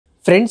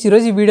Friends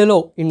ఈరోజు ఈ వీడియోలో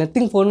ఈ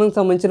నథింగ్ ఫోన్ కి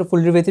సంబంధించిన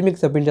ఫుల్ రివ్యూ అయితే మీకు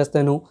సబ్మిట్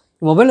చేస్తాను.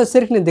 ఈ మొబైల్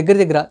వచ్చేసరికి నేను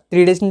దగ్గర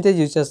 3 డేస్ నుంచి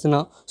యూజ్ చేస్తున్నా.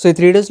 సో ఈ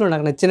 3 డేస్లో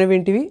నాకు నచ్చినవి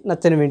ఏంటివి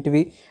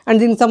అండ్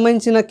దీనికి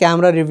సంబంధించిన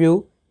camera review,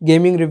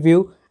 gaming review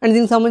and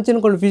దీనికి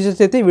సంబంధించిన కొన్ని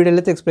ఫీచర్స్ అయితే ఈ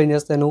వీడియోలో అయితే ఎక్స్ప్లెయిన్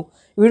చేస్తాను.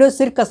 ఈ వీడియో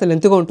వచ్చేసరికి అసలు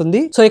ఎంతగా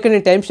ఉంటుంది. సో ఇక్కడ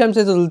నేను టైం స్టాంప్స్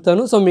అయితే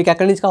వదులుతాను. సో మీకు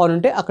ఎక్కడి నుంచి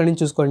కావాలంటే అక్కడి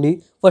నుంచి చూసుకోండి.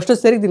 ఫస్ట్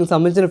వచ్చేసరికి దీనికి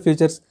సంబంధించిన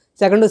ఫీచర్స్,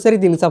 సెకండ్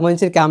వచ్చేసరికి దీనికి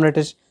సంబంధించిన కెమెరా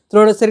టెస్ట్,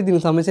 థర్డ్ వచ్చేసరికి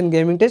దీనికి సంబంధించిన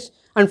గేమింగ్ టెస్ట్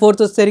అండ్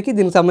ఫోర్త్ వచ్చేసరికి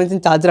దీనికి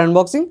సంబంధించిన ఛార్జర్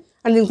అన్బాక్సింగ్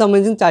అండ్ దీనికి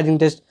సంబంధించిన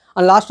ఛార్జింగ్ టెస్ట్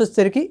అండ్ లాస్ట్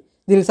వచ్చేసరికి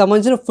దీనికి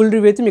సంబంధించిన ఫుల్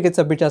రివ్యూ అయితే మీకు అయితే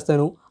సబ్మిట్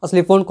చేస్తాను. అసలు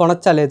ఈ ఫోన్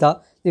కొనొచ్చా లేదా,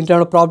 దీంట్లో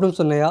ఏమైనా ప్రాబ్లమ్స్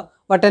ఉన్నాయా,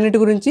 వాటన్నిటి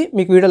గురించి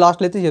మీకు వీడియో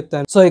లాస్ట్లో అయితే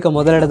చెప్తాను. సో ఇక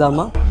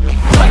మొదలెడదామా.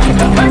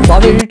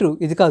 బాబు ఎడిటర్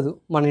ఇది కాదు,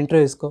 మన ఇంట్రో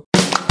వేసుకో.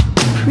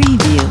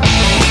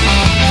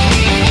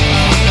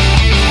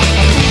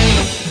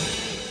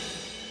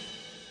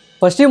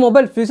 ఫస్ట్ ఈ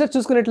మొబైల్ ఫీచర్స్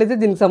చూసుకున్నట్లయితే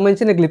దీనికి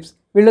సంబంధించిన గ్లిప్స్,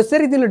 వీళ్ళు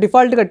వచ్చేసరికి దీనిలో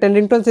డిఫాల్ట్గా 10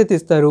 రింగ్ టోన్స్ అయితే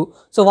ఇస్తారు.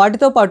 సో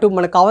వాటితో పాటు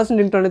మనకు కావాల్సిన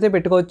రింగ్ టోన్ అయితే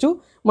పెట్టుకోవచ్చు.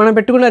 మనం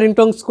పెట్టుకున్న రింగ్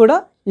టోన్స్ కూడా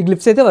ఈ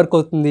గ్లిప్స్ అయితే వర్క్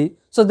అవుతుంది.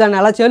 సో దాన్ని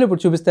ఎలా చేయాలో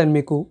ఇప్పుడు చూపిస్తాను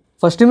మీకు.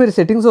 ఫస్ట్ మీరు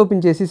సెట్టింగ్స్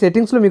ఓపెన్ చేసి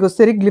సెట్టింగ్స్లో మీకు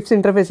వచ్చేసరికి గ్లిప్స్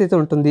ఇంటర్ఫేస్ అయితే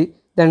ఉంటుంది.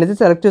 దాన్ని అయితే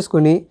సెలెక్ట్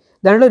చేసుకుని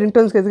దాంట్లో రింగ్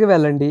టోన్స్కి అయితే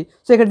వెళ్ళండి.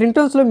 సో ఇక్కడ రింగ్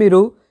టోన్స్లో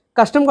మీరు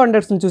కస్టమ్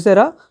కాంటాక్ట్స్ని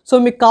చూసారా. సో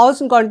మీకు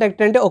కావాల్సిన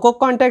కాంటాక్ట్ అంటే ఒక్కొక్క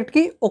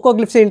కాంటాక్ట్కి ఒక్కొక్క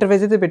గ్లిప్స్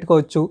ఇంటర్ఫేస్ అయితే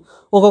పెట్టుకోవచ్చు.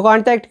 ఒక్కొక్క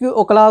కాంటాక్ట్కి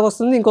ఒకలాగా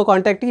వస్తుంది, ఇంకో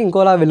కాంటాక్ట్కి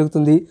ఇంకోలా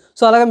వెలుగుతుంది.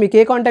 సో అలాగా మీకు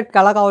ఏ కాంటాక్ట్కి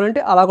అలా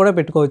కావాలంటే అలా కూడా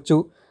పెట్టుకోవచ్చు.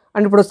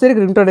 అండ్ ఇప్పుడు వచ్చేసరికి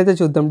రింగ్ టోన్ అయితే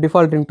చూద్దాం.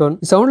 డిఫాల్ట్ రింగ్ టోన్,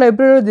 ఈ సౌండ్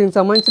లైబ్రరీలో దీనికి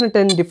సంబంధించిన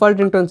 10 డిఫాల్ట్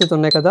రింగ్ టోన్స్ అయితే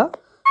ఉన్నాయి కదా.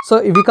 సో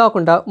ఇవి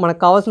కాకుండా మనకు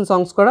కావాల్సిన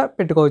సాంగ్స్ కూడా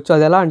పెట్టుకోవచ్చు.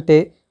 అది ఎలా అంటే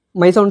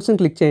మై సౌండ్స్ని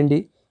క్లిక్ చేయండి.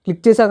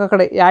 క్లిక్ చేశాక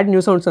అక్కడ యాడ్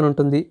న్యూ సౌండ్స్ అని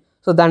ఉంటుంది.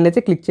 సో దాన్ని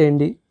అయితే క్లిక్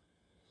చేయండి.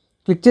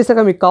 క్లిక్ చేశాక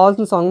మీకు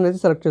కావాల్సిన సాంగ్ని అయితే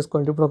సెలెక్ట్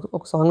చేసుకోండి. ఇప్పుడు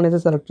ఒక సాంగ్ని అయితే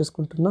సెలెక్ట్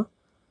చేసుకుంటున్నా.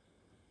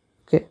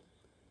 ఓకే,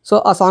 సో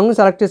ఆ సాంగ్ని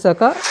సెలెక్ట్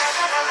చేశాక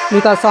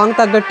మీకు ఆ సాంగ్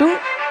తగ్గట్టు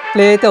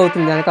ప్లే అయితే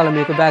అవుతుంది. వెనకాల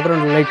మీకు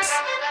బ్యాక్గ్రౌండ్ లైట్స్.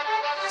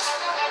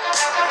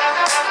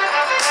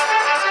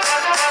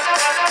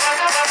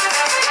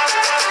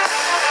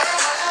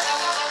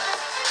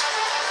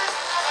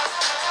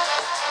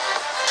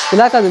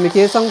 ఇలా కాదు, మీకు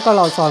ఏ సాంగ్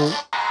కావాలో ఆ సాంగ్.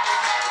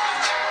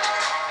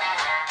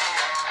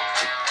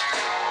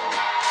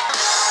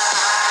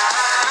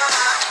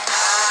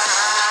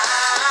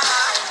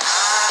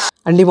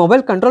 అండ్ ఈ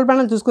మొబైల్ కంట్రోల్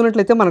ప్యానల్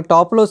చూసుకున్నట్లయితే మనకు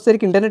టాప్లో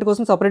వచ్చేసరికి ఇంటర్నెట్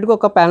కోసం సపరేట్గా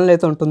ఒక ప్యానల్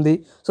అయితే ఉంటుంది.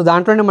 సో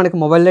దాంట్లోనే మనకి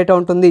మొబైల్ డేటా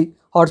ఉంటుంది.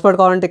 హాట్స్పాట్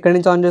కావాలంటే ఇక్కడి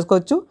నుంచి ఆన్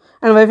చేసుకోవచ్చు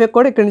అండ్ వైఫై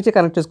కూడా ఇక్కడి నుంచి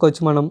కనెక్ట్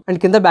చేసుకోవచ్చు మనం. అండ్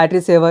కింద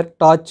బ్యాటరీ సేవర్,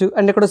 టార్చ్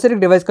అండ్ ఇక్కడ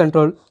వచ్చేసరికి device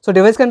control. So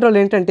device control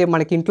ఏంటంటే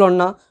మనకి ఇంట్లో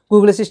ఉన్న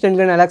గూగుల్ అసిస్టెంట్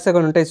కానీ అలెక్సా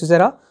కానీ ఉంటాయి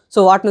చూసారా. సో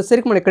వాటిని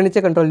వచ్చేసరికి మనం ఇక్కడి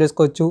నుంచే కంట్రోల్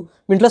చేసుకోవచ్చు.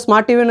 మీ ఇంట్లో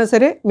స్మార్ట్ టీవీ అయినా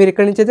సరే మీరు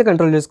ఇక్కడి నుంచి అయితే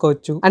కంట్రోల్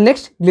చేసుకోవచ్చు. And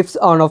next glimpse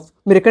on off,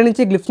 మీరు ఇక్కడి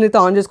నుంచి గ్లిప్స్ని అయితే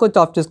ఆన్ చేసుకోవచ్చు,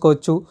 ఆఫ్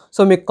చేసుకోవచ్చు.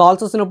 సో మీకు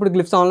కాల్స్ వస్తున్నప్పుడు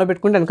గ్లిప్స్ ఆన్లో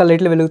పెట్టుకుంటే వెనకాల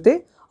లైట్లు వెలుగుతాయి,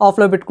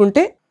 ఆఫ్లో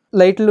పెట్టుకుంటే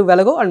లైట్లు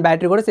వెలగవు అండ్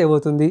బ్యాటరీ కూడా సేవ్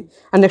అవుతుంది.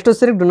 అండ్ నెక్స్ట్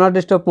వచ్చేసరికి do not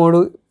disturb mode,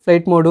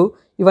 flight mode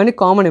ఇవన్నీ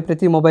కామన్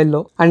ప్రతి మొబైల్లో.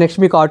 అండ్ నెక్స్ట్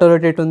మీకు ఆటో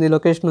రొటేట్ ఉంది,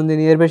 లొకేషన్ ఉంది,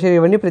 నియర్ బై షేర్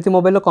ఇవన్నీ ప్రతి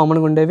మొబైల్లో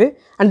కామన్గా ఉండేవి.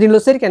 అండ్ దీనిలో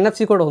వచ్చేసరికి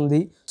NFC కూడా ఉంది.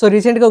 సో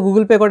రీసెంట్గా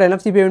గూగుల్ పే కూడా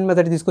NFC పేమెంట్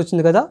మెథడ్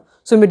తీసుకొచ్చింది కదా.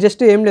 సో మీరు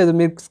జస్ట్ ఏం లేదు,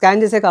 మీరు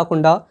స్కాన్ చేసే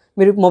కాకుండా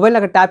మీరు మొబైల్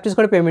అక్కడ ట్యాప్ చేసి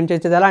కూడా పేమెంట్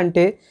చేయొచ్చు. ఎలా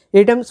అంటే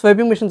ATM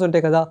స్వైపింగ్ మిషన్స్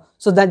ఉంటాయి కదా.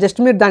 సో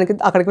జస్ట్ మీరు దానికి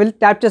అక్కడికి వెళ్ళి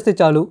ట్యాప్ చేస్తే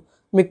చాలు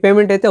మీకు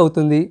పేమెంట్ అయితే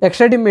అవుతుంది.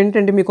 ఎక్స్ట్రా డిమ్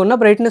ఏంటంటే మీకు ఉన్న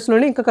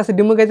బ్రైట్నెస్లోనే ఇంకా కాస్త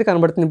డిమ్గా అయితే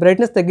కనబడుతుంది.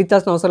 బ్రైట్నెస్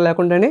తగ్గించాల్సిన అవసరం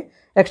లేకుండానే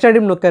ఎక్స్ట్రా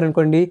డిమ్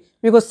నొక్కారనుకోండి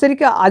మీకు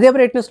వచ్చేసరికి అదే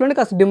బ్రైట్నెస్లోనే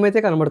కాస్త డిమ్ అయితే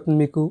కనబడుతుంది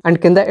మీకు. అండ్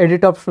కింద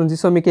ఎడిట్ ఆప్షన్ ఉంది.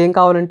 సో మీకు ఏం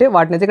కావాలంటే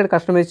వాటిని అయితే ఇక్కడ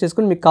కస్టమైజ్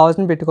చేసుకుని మీకు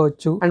కావాల్సిన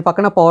పెట్టుకోవచ్చు. అండ్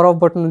పక్కన పవర్ ఆఫ్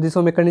బటన్ ఉంది.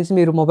 సో ఇక్కడ నుంచి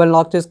మీరు మొబైల్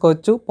లాక్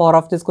చేసుకోవచ్చు, పవర్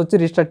ఆఫ్ చేసుకోవచ్చు,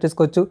 రీస్టార్ట్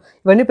చేసుకోవచ్చు.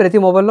 ఇవన్నీ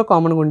ప్రతి మొబైల్లో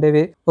కామన్గా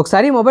ఉండేవి.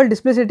 ఒకసారి mobile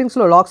display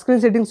సెట్టింగ్స్లో lock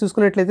screen settings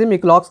చూసుకున్నట్లయితే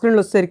మీకు లాక్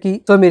స్క్రీన్లో వచ్చేసరికి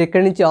సో మీరు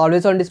ఇక్కడ నుంచి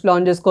ఆల్వేస్ ఆన్ డిస్ప్లే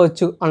ఆన్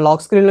చేసుకోవచ్చు. అండ్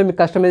లాక్ స్క్రీన్లో మీకు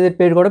కస్టమైజ్డ్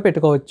పేరు కూడా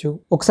పెట్టుకోవచ్చు.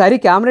 ఒకసారి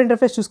కెమెరా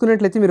ఇంటర్ఫేస్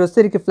చూసుకున్నట్లయితే మీరు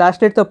వచ్చేసరికి ఫ్లాష్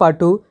లైట్తో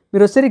పాటు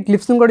మీరు వచ్చేసరికి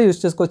గ్లిప్స్ని కూడా యూస్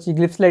చేసుకోవచ్చు. ఈ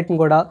గ్లిప్స్ లైట్ని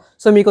కూడా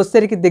సో మీకు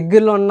వచ్చేసరికి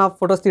దగ్గరలో ఉన్న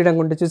ఫొటోస్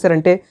తీయడానికి ఉంటే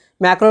చూసారంటే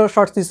మ్యాక్రో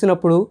షాట్స్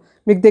తీసినప్పుడు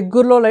మీకు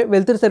దగ్గరలో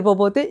వెళ్తురు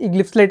సరిపోతే ఈ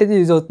గ్లిప్స్ లైట్ అయితే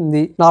యూజ్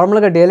అవుతుంది.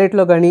 నార్మల్గా డే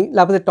లైట్లో కానీ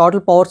లేకపోతే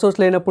టోటల్ పవర్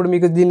సోర్స్ లేనప్పుడు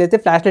మీకు దీన్ని అయితే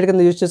ఫ్లాష్ లైట్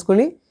కింద యూజ్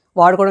చేసుకుని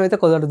వాడుకోవడం అయితే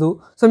కుదరదు.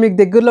 సో మీకు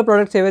దగ్గరలో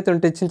ప్రోడక్ట్స్ ఏవైతే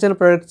ఉంటాయి చిన్న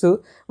ప్రోడక్ట్స్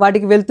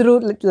వాటికి వెళ్తురు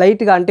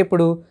లైట్గా అంటే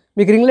ఇప్పుడు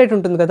మీకు రింగ్ లైట్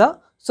ఉంటుంది కదా.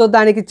 సో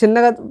దానికి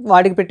చిన్నగా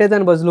వాటికి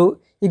పెట్టేదాని బదులు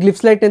ఈ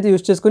గ్లిప్స్ లైట్ అయితే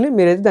యూస్ చేసుకుని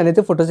మీరైతే దాని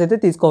అయితే ఫొటోస్ అయితే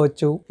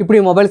తీసుకోవచ్చు. ఇప్పుడు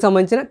ఈ మొబైల్కి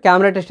సంబంధించిన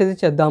కెమెరా టెస్ట్ అయితే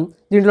చేద్దాం.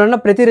 దీంట్లో ఉన్న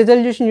ప్రతి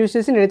రిజల్యూషన్ యూస్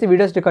చేసి నేనైతే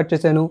వీడియోస్ రికార్డ్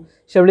చేశాను.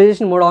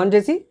 స్టెబిలైజేషన్ మోడ్ ఆన్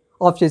చేసి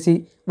ఆఫ్ చేసి,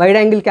 వైడ్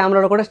యాంగిల్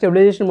కెమెరాలో కూడా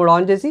స్టెబిలైజేషన్ మోడ్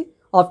ఆన్ చేసి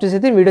ఆఫ్ చేసి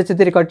అయితే వీడియోస్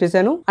అయితే రికార్డ్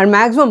చేశాను. అండ్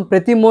మాక్సిమం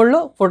ప్రతి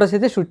మోడ్లో ఫొటోస్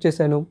అయితే షూట్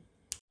చేశాను.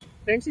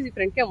 ఫ్రెండ్స్ ఇది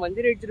front cam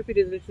 1080p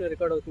resolution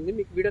record అవుతుంది.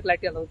 మీకు వీడియో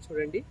క్లారిటీ ఎలా ఉందో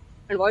చూడండి.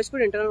 అండ్ వాయిస్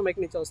కూడా ఇంటర్నల్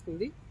మైక్ నుంచి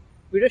వస్తుంది.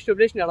 వీడియో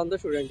స్టెబిలైజేషన్ ఎలా ఉందో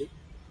చూడండి.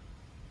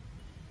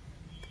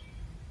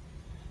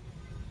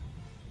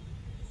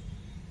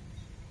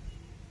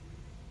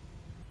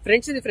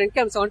 ఫ్రెండ్స్ ఇది front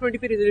cam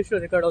 720p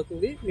resolution record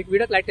అవుతుంది. మీకు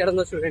వీడియో క్లారిటీ ఎలా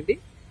ఉందో చూడండి.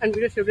 అండ్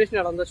వీడియో స్టెబిలైజేషన్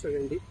ఎలా ఉందో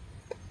చూడండి.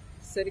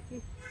 సరికి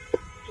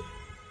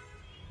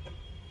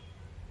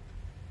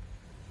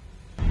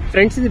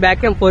ఫ్రెండ్స్ ఇది back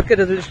cam 4K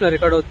resolution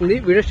record అవుతుంది.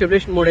 వీడియో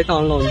స్టెబిలైజేషన్ మోడ్ అయితే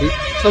ఆన్లో ఉంది.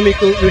 సో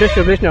మీకు వీడియో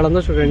స్టెబిలైజేషన్ ఎలా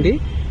ఉందో చూడండి.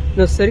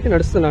 నేను వచ్చేసరికి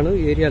నడుస్తున్నాను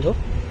ఈ ఏరియాలో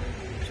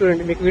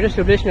చూడండి. మీకు వీడియో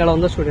స్టెబిలైజేషన్ ఎలా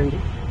ఉందో చూడండి.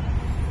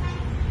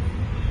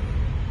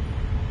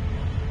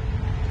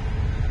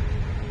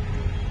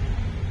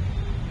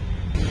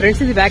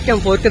 ఫ్రెండ్స్ ఇది బ్యాక్ క్యామ్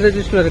 4K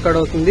రెజల్యూషన్లో రికార్డ్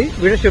అవుతుంది.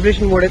 వీడియో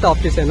స్టెబిలైజేషన్ మోడ్ అయితే ఆఫ్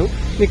చేశాను.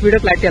 మీకు వీడియో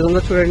క్లారిటీ ఎలా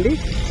ఉందో చూడండి.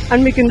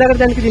 అండ్ మీకు ఇందాక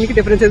దానికి దీనికి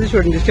డిఫరెన్స్ అయితే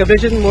చూడండి.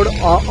 స్టెబిలైజేషన్ మోడ్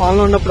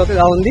ఆన్లో ఉన్నప్పుడు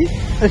ఎలా ఉంది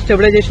అండ్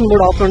స్టెబిలైజేషన్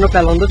మోడ్ ఆఫ్లో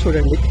ఉన్నప్పుడు ఎలా ఉందో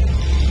చూడండి.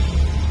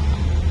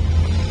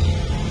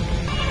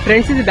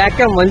 ఫ్రెండ్స్ ఇది బ్యాక్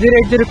క్యామ్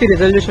 1080p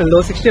రెజల్యూషన్లో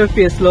 60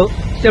 FPS లో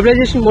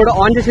స్టెబిలైజేషన్ మోడ్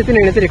ఆన్ చేసి అయితే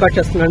నేనైతే రికార్డ్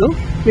చేస్తున్నాను.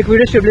 మీకు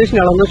వీడియో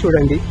స్టెబిలైజేషన్ ఎలా ఉందో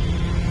చూడండి.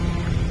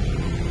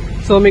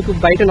 సో మీకు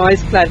బయట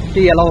నాయిస్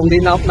క్లారిటీ ఎలా ఉంది,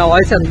 నా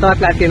వాయిస్ ఎంత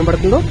క్లారిటీ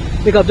వినబడుతుందో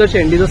మీకు అబ్జర్వ్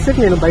చేయండి. ఇది వస్తే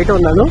నేను బయట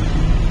ఉన్నాను,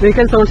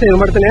 వెహికల్ సౌండ్స్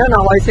వినబడుతున్నాయా, నా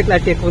వాయిస్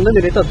క్లారిటీ ఎక్కువ ఉందో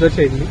మీరైతే అబ్జర్వ్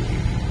చేయండి.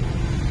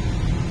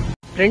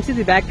 ఫ్రెండ్స్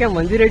ఇది బ్యాక్ క్యామ్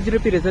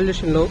 1080p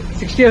రెజల్యూషన్లో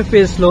 60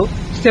 FPS లో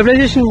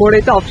స్టెబిలైజేషన్ మోడ్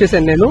అయితే ఆఫ్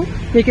చేశాను నేను.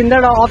 మీకు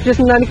కింద ఆఫ్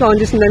చేసిన దానికి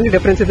ఆన్ చేసిన దానికి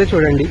డిఫరెన్స్ అయితే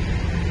చూడండి.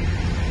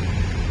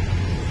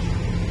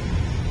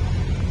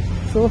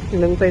 సో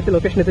నేనంతా అయితే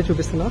లొకేషన్ అయితే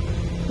చూపిస్తున్నా,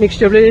 మీకు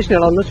స్టెబిలైజేషన్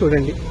ఎలా ఉందో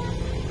చూడండి.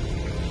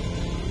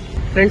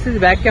 ఫ్రెండ్స్ ఇది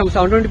బ్యాక్ క్యామ్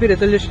 720p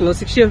రెజల్యూషన్లో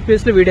 60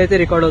 FPS లో వీడియో అయితే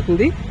రికార్డ్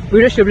అవుతుంది.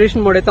 వీడియో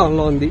స్టెబిలైజేషన్ మోడ్ అయితే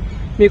ఆన్లో ఉంది.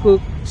 మీకు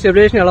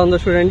స్టెబిలైజేషన్ ఎలా ఉందో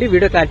చూడండి,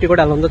 వీడియో క్లారిటీ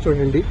కూడా ఎలా ఉందో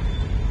చూడండి.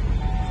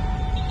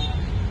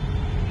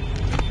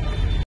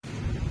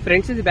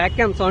 ఫ్రెండ్స్ ఇది బ్యాక్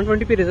క్యామ్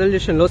 720p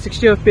రెజల్యూషన్లో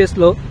 60 FPS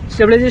లో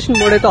స్టెబిలైజేషన్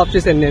మోడ్ అయితే ఆఫ్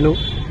చేశాను నేను.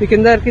 మీ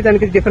కిందకి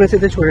దానికి డిఫరెన్స్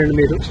అయితే చూడండి.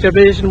 మీరు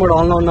స్టెబిలైజేషన్ మోడ్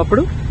ఆన్లో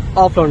ఉన్నప్పుడు,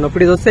 ఆఫ్లో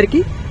ఉన్నప్పుడు. ఇది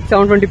వచ్చేసరికి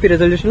 720p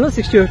రెజల్యూషన్లో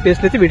 60 FPS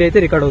లో అయితే వీడియో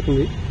అయితే రికార్డ్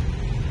అవుతుంది.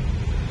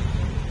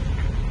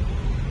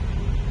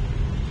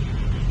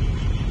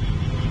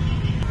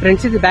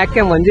 ఫ్రెండ్స్ ఇది బ్యాక్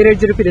క్యామ్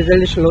 1080p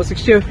రెజల్యూషన్లో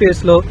 60 FPS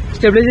లో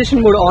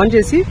స్టెబిలైజేషన్ మోడ్ ఆన్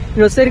చేసి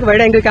నేను వచ్చేసరికి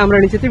వైడ్ యాంగిల్ కెమెరా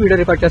నుంచి అయితే వీడియో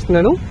రికార్డ్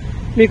చేస్తున్నాను.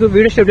 మీకు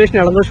వీడియో స్టెబిలైజేషన్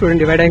ఎలా ఉందో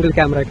చూడండి. వైడ్ యాంగిల్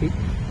కెమెరాకి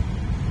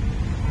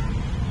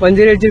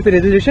 1080p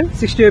resolution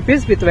 60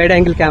 FPS with wide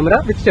angle camera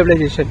with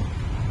stabilisation.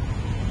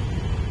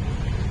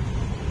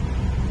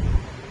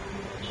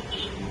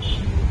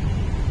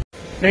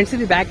 Friends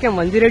ఇది బ్యాక్ క్యామ్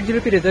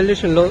 1080p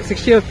రెజల్యూషన్లో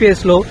 60 FPS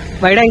లో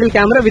wide angle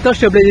camera without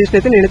stabilisation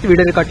అయితే నేనైతే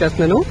వీడియో రికార్డ్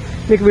చేస్తున్నాను.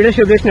 మీకు వీడియో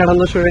స్టెబిలైజేషన్ ఎలా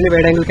ఉందో చూడండి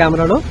వైడ్ యాంగిల్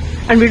కెమెరాలో,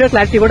 అండ్ వీడియో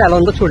క్లారిటీ కూడా ఎలా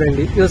ఉందో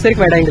చూడండి. ఇది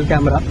వచ్చేసరికి వైడ్ యాంగిల్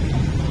కెమెరా.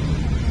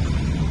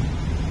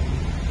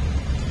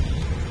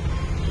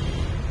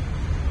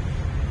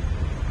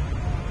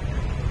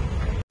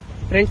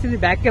 ఫ్రెండ్స్ ఇది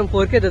back cam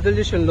 4K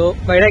రెజల్యూషన్లో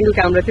wide angle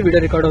camera అయితే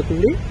వీడియో రికార్డ్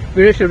అవుతుంది.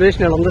 వీడియో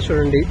స్టెబిలైజేషన్ ఎలా ఉందో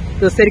చూడండి.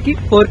 ఇది వచ్చేసరికి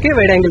 4K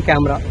wide angle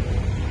camera.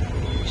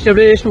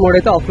 Stabilisation mode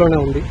అయితే ఆఫ్లోనే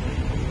ఉంది.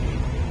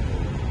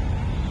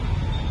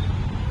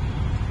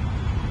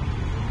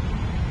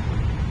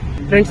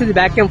 ఫ్రెండ్స్ ఇది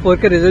back cam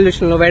 4K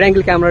రెజల్యూషన్లో wide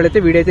angle కెమెరాలో అయితే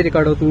వీడియో అయితే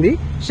రికార్డ్ అవుతుంది.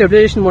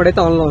 స్టెబిలైజేషన్ మోడ్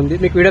అయితే ఆన్లో ఉంది.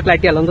 మీకు వీడియో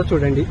క్లారిటీ ఎలా ఉందో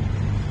చూడండి.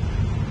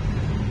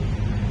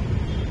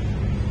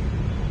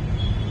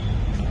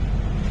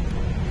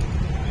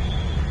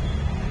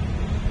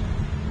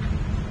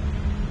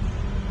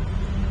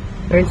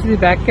 ఫ్రెండ్స్ ఇది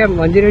బ్యాక్ క్యామ్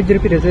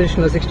 1080p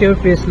రెజల్యూషన్లో 60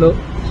 FPS లో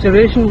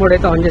స్టెబిలైజేషన్ మోడ్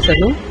అయితే ఆన్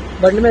చేశాను.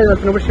 బండి మీద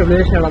వెళ్తున్నప్పుడు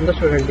స్టెబిలైజేషన్ ఎలా ఉందో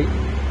చూడండి.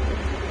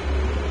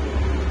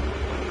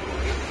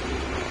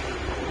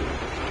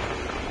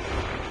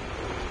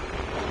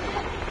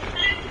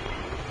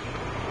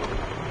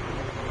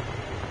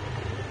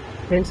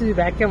 ఫ్రెండ్స్ ఇది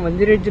బ్యాక్ క్యామ్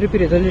 1080p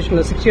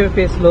రెజల్యూషన్లో 60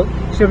 FPS లో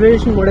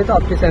స్టెబిలైజేషన్ మోడ్ అయితే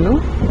ఆఫ్ చేశాను.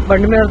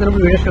 బండి మీద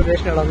వెళ్తున్నప్పుడు వీడియో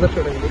స్టెబిలైజేషన్ ఎలా ఉందో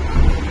చూడండి.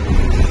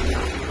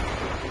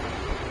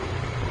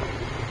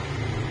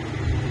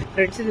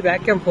 ఫ్రెండ్స్ ఇది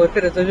బ్యాక్ క్యామ్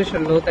 4K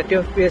రెజల్యూషన్లో 30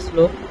 FPS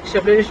లో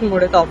స్టెబిలైజేషన్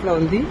మోడ్ అయితే ఆఫ్లో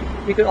ఉంది.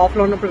 మీకు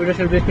ఆఫ్లో ఉన్నప్పుడు వీడియో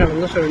స్టెబిలైజేషన్ ఎలా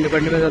ఉందో చూడండి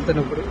బండి మీద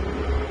వెళ్తున్నప్పుడు.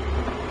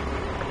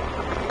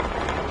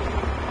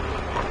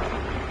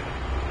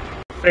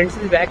 ఫ్రెండ్స్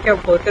ఇది బ్యాక్ క్యామ్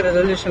 4K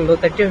రెజల్యూషన్లో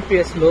 30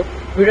 FPS లో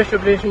వీడియో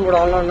స్టెబిలైజేషన్ కూడా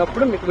ఆన్లో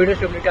ఉన్నప్పుడు మీకు వీడియో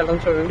స్టెబిలిటీ ఎలా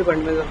చూడండి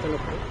బండి మీద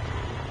వెళ్తున్నప్పుడు.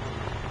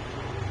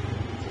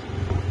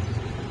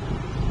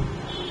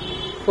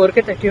 4K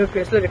 30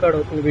 FPS లో రికార్డ్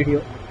అవుతుంది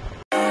వీడియో.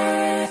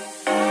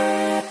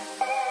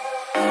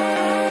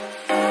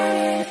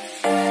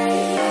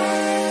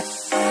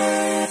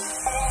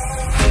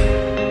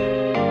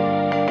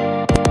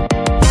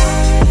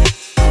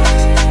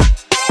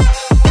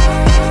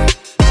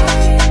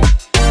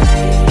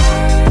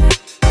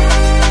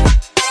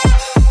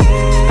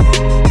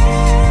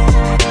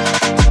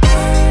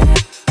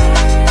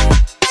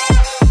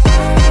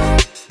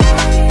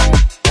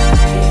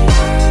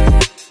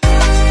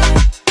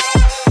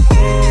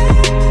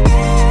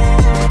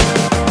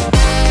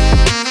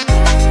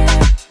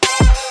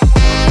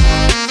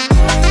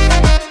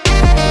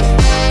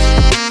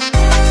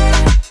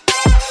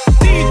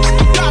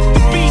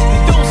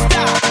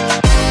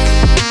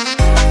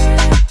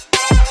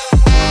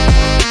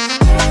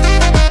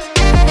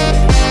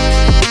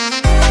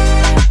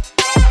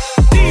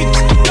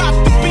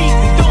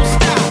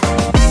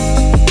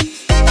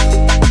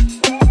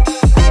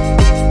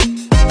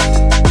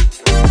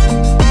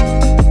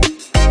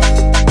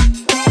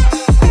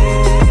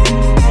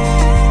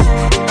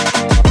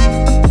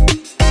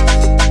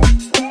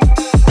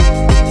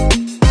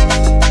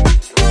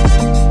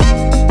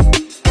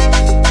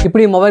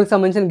 ఇప్పుడు ఈ మొబైల్కి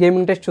సంబంధించిన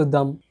గేమింగ్ టెస్ట్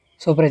చూద్దాం.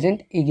 సో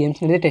ప్రజెంట్ ఈ గేమ్స్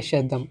అనేది టెస్ట్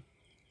చేద్దాం.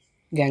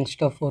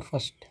 Gangster 4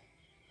 first.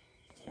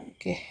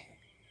 Okay,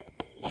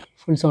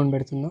 full sound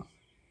పెడుతున్నా.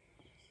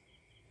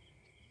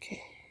 Okay,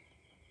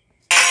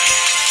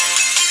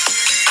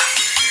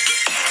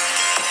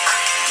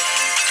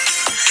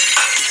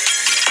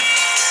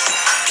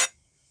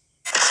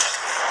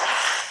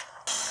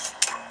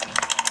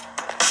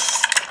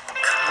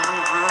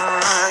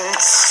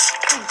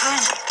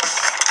 Stupid.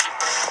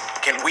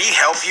 Can we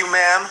help you,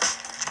 ma'am?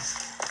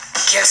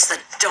 Guess the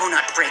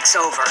donut break's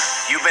over.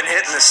 You've been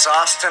hitting the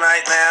sauce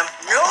tonight, ma'am?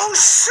 No,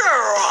 sir,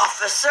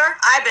 officer.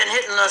 I've been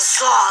hitting the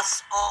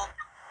sauce all...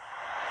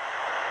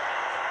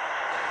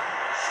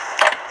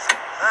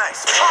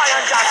 Nice. Hi,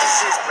 I'm Dr.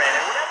 Sis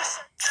Brandon.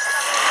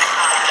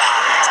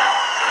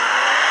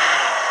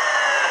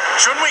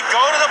 Shouldn't we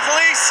go to the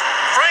police?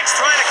 Frank's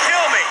trying to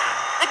kill me.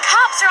 The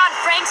cops are on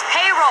Frank's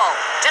payroll,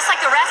 just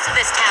like the rest of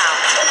this town.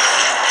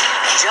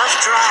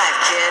 Just drive,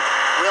 kid.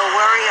 We'll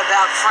worry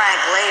about Frank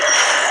later.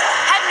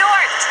 Head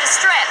north to the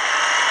strip.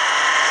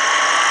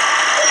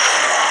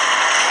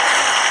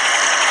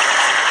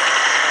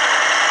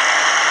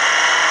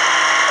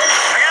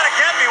 I gotta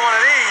get me one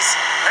of these.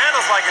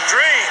 Handles like a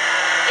dream.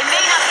 It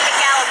may not be the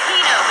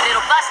Galopino, but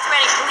it'll bust through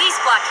any police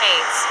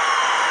blockades.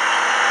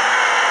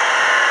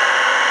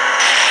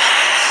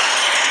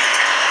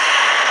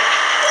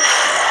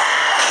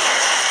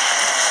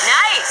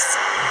 Nice!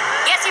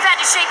 Guess you've had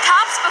to shake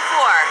cops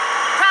before.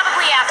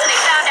 Probably after they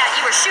found out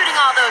you were shooting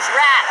all those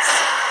rats.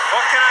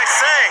 What can I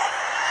say?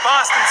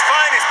 Boston's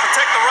finest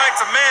protect the rights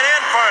of man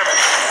and firemen.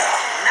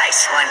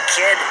 Nice one,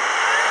 kid.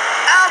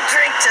 I'll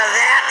drink to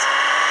that.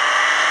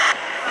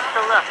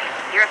 So look,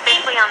 you're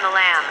officially on the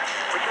lam,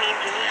 which means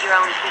you need your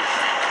own teeth.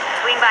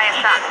 Swing by a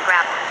shop and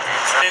grab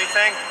one.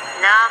 Anything?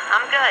 Nah,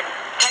 I'm good.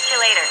 Catch you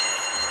later.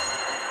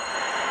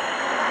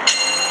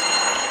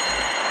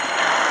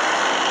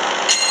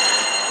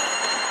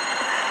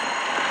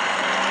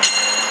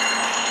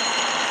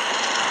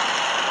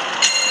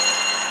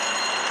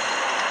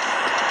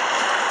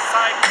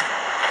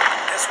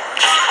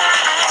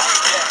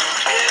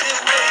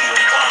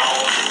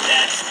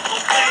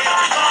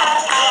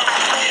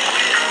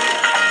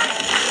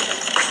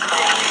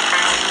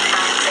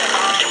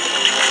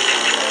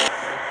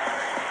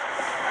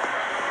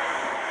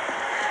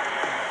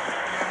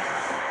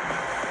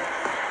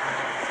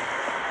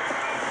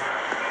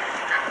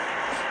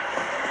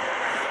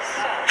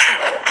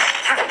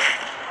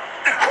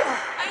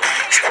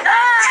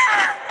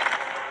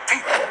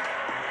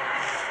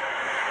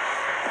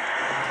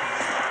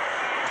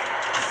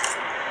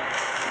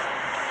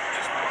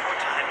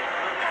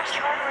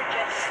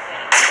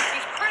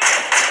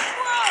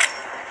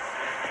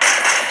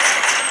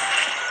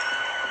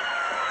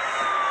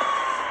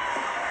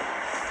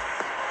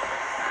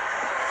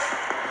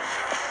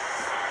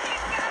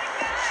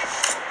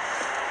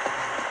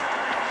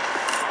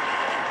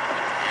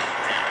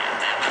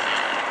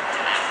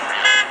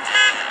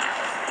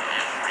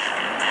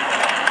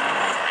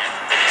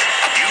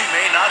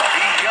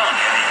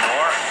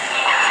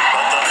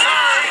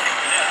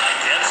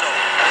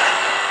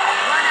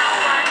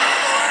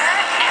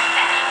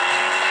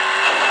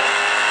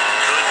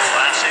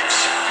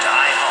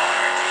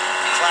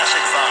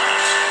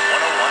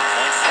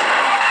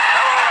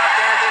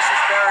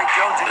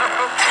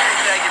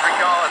 Thank you for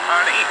calling,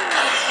 honey.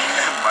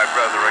 My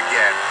brother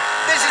again.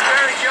 This is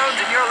Barry Jones,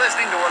 and you're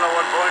listening to 101.4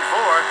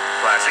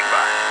 Classic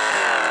Vibe.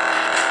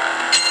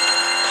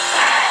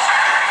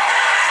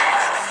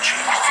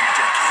 Changed in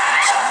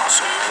decades,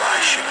 so why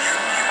should your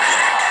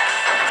music?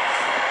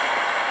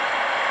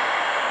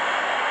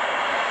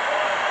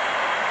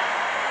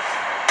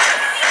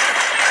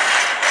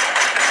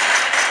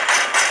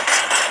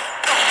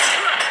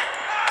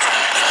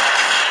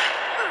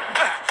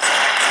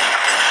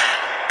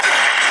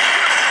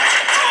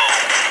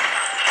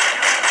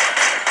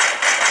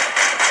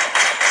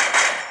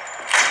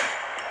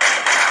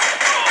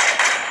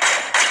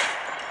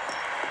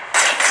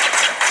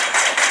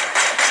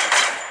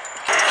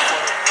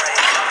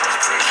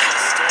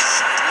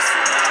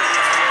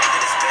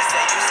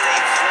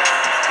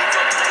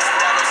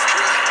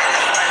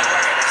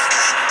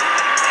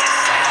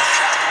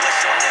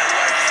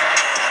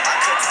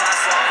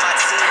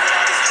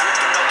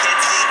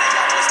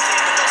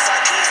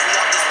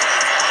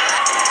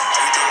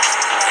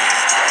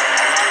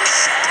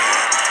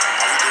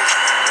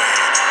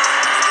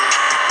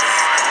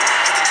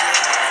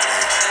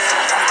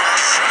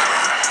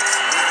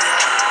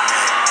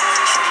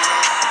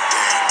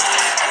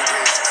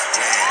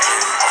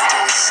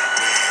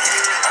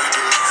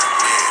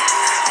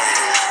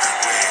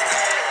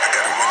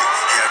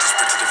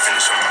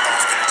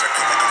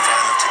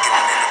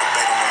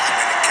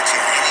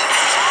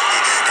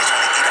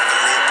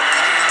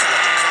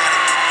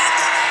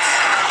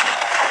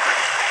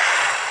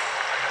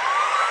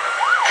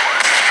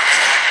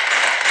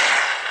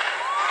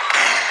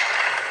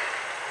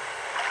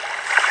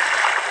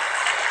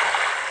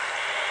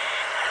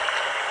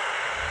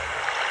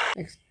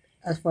 Next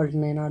asphalt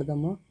 9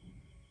 ఆడదామా.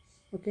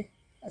 Okay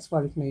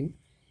asphalt 9.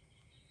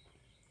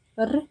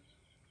 Array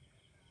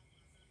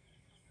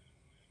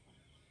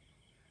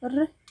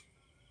array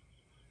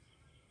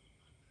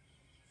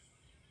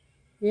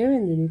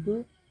ఏమైంది నీకు?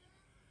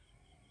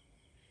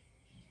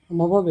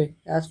 అమ్మ బాబే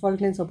asphalt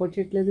 9 support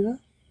చేయట్లేదుగా.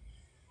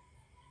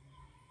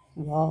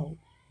 Wow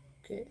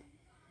okay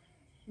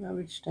now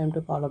it's time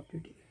to call of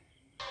duty.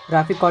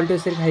 Graphic quality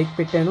వచ్చేసరికి hike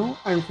పెట్టాను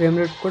and frame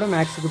rate కూడా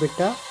మ్యాక్స్కి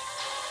పెట్టా.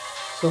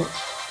 So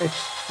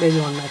Maybe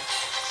one match.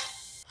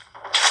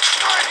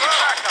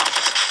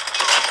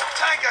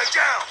 Tango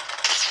down.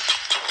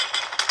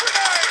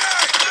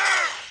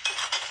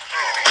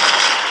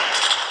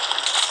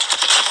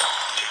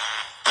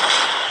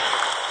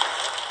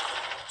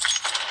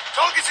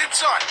 Target's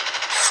inside.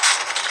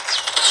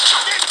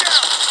 Get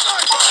down.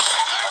 Sniper.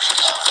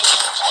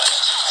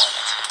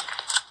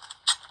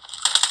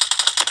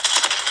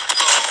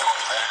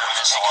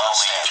 Missile on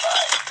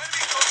standby.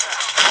 Enemy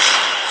contact.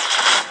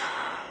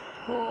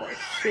 Oh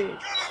shit.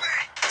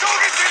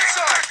 Target's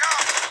inside.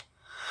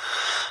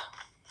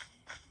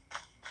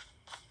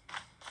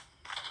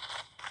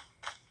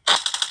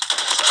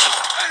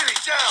 Enemy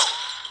down.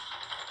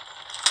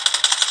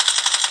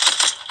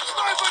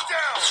 Sniper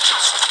down.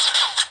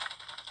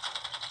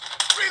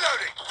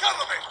 Reloading.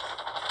 Cover me.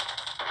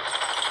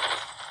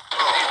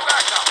 Need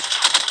backup.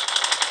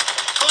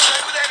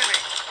 Contact with enemy.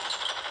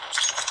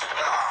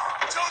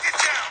 Target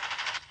down.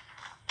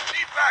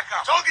 Need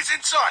backup. Target's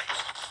in sight.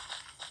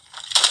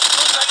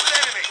 Contact with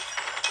enemy.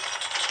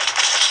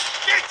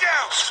 Get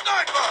down.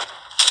 Sniper.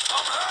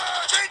 I'm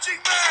hurt. Changing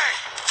mag.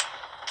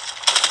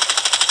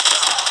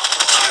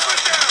 Sniper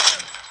down.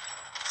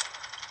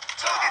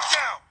 Target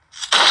down.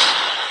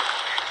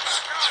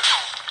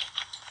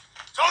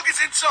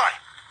 Target's in sight.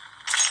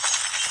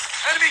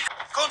 Enemy.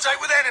 Contact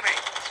with enemy.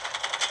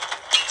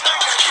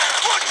 Tango down.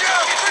 Watch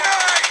out.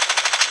 Grenade.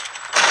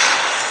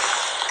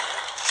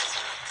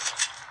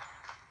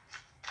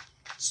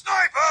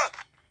 Sniper.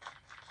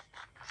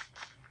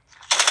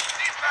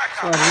 Need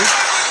backup. Sorry.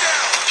 Sniper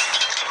down.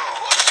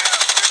 Watch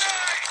out.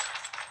 Grenade.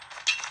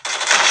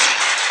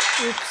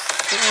 Oops.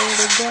 Oh,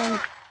 the gun.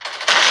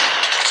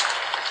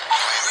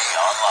 UAV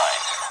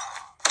online.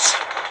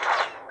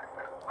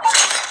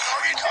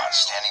 Recon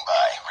standing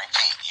by.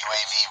 Repeat,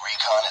 UAV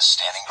recon is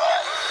standing by.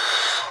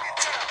 Target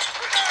down.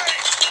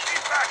 Grenade.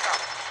 Need backup.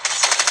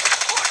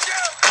 Watch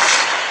out.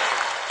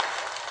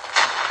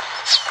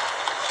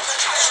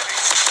 Enemy.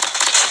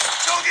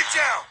 Target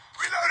down.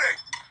 Reloading.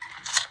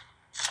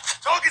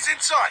 Target's in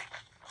sight.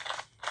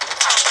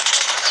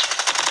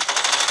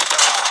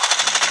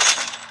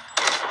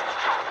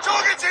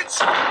 Target's in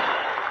sight.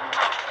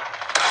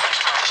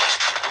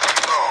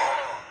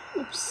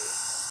 Oops.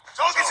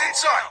 Target's in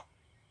sight.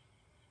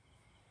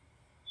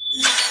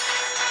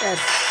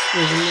 Yes.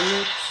 Wait a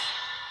minute.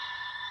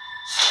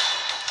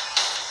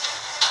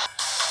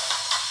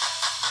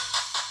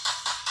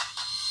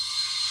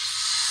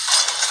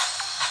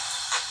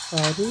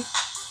 Sorry.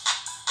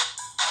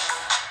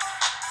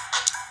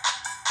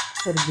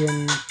 Again.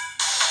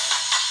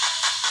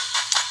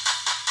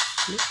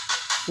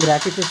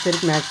 Graphics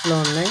వచ్చేసరికి మ్యాక్స్లో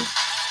ఉన్నాయి,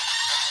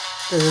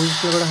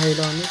 రిజల్యూషన్లో కూడా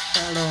హైలో ఉంది,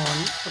 shadow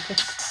on. Okay,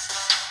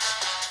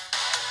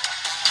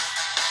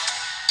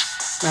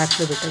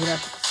 మ్యాక్స్లో పెట్టా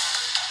graphics.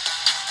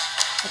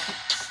 Okay,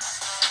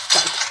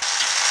 చాలు.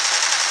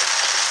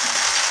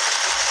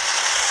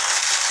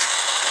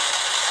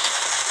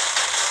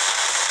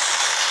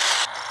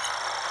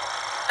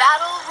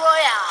 Battle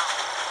Royale.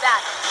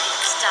 Battle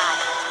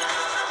style.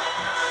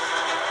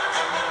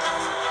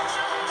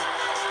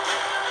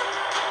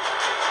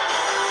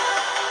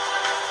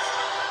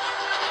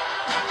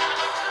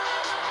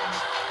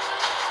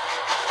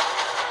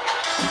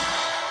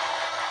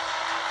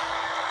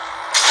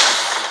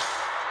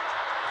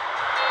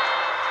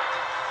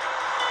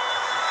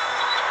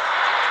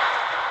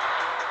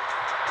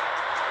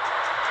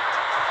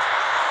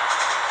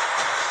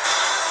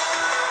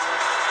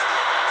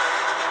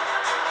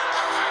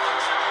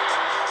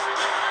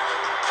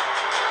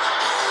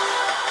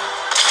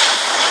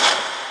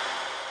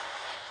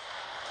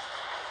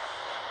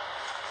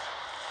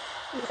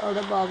 ఆవిడ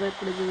బాబా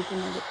ఎక్కడ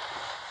దిగుతున్నాడు.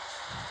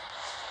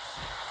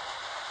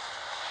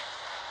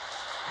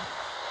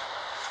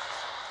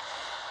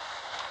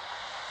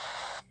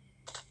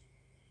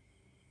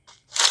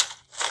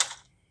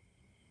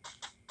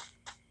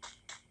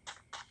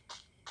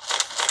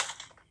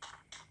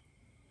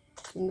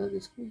 కింద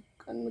తీసుకుని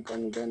gun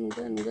gun gun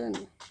gun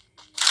gun.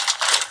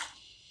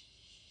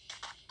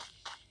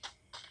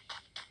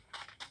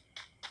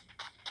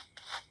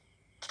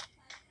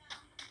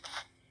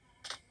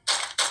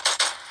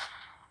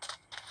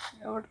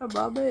 ఎవట్రా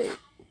బాబాయ్,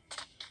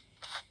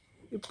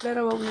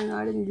 ఇప్పుడేరా బాబు నేను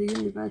ఆడింది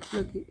దిగింది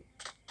మ్యాచ్లోకి.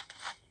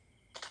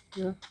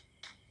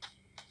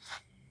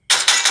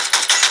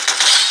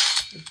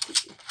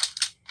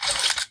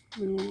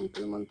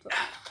 మనతో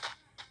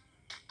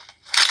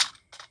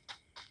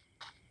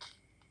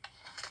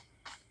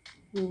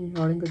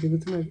వాడు ఇంకా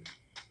దిగుతున్నాడు.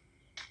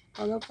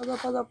 పద పద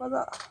పద పద.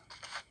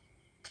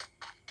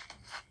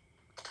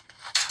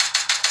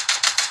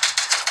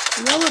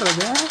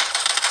 ఎవరదా?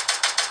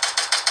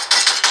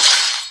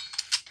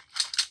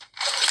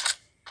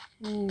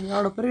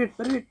 ఆడ పరిగెట్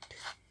పరిగెట్.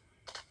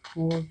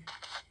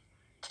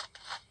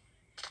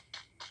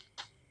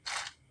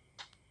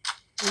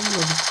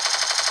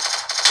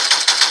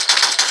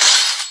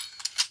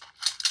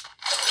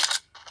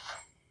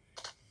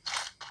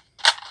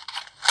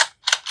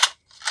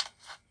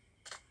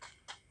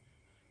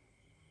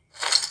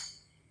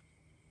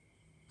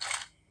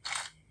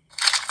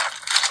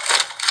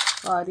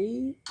 సారీ.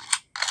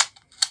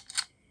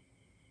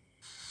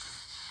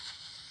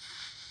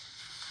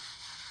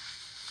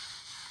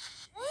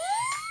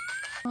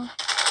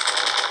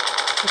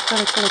 ఎక్కడ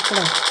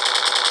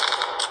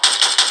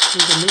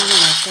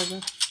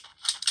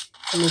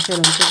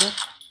అంతేగా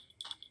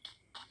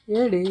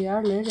ఏడు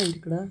లేడండి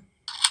ఇక్కడ.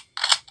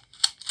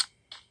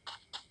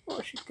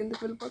 ఓ షిట్,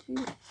 కిందకి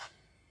వెళ్ళిపోతుంది.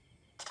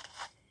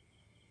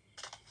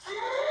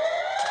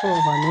 ఓ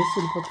వాడినేసి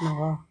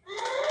వెళ్ళిపోతున్నావా?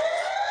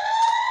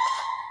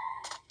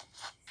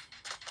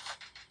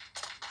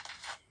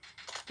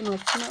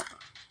 వస్తున్నా.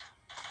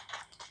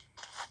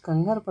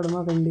 కంగారు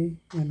పడమాకండి,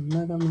 నేను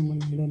ఉన్నాగా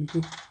మిమ్మల్ని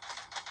వేయడానికి.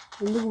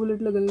 ఎందుకు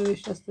బుల్లెట్లో గన్ను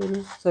వేస్ట్ చేస్తారు?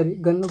 సారీ,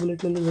 గన్ను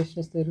బుల్లెట్లు ఎందుకు వేస్ట్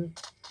చేస్తారు?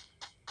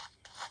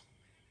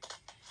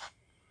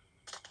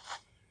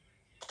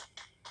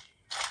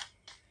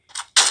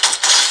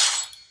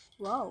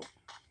 వావ్,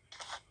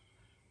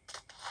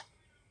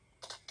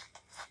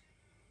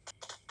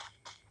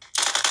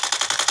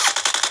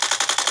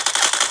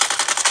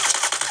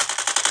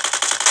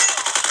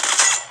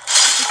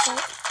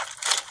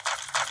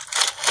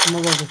 అమ్మ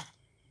బాబు.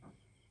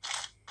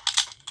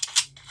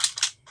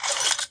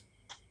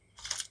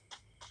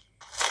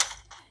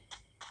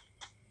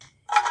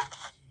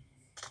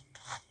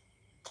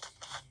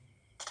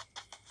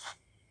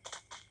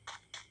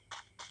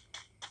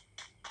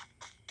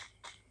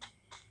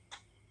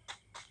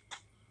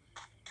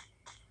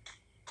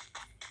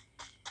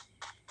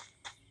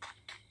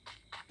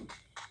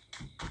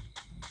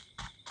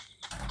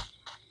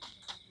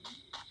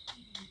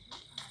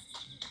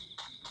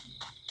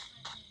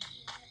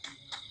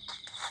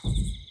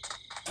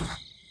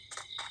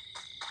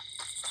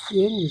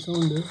 ఏంది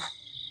సౌండ్?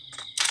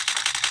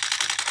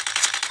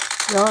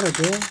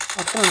 ఎవరది?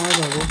 అక్కడ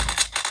బాబు,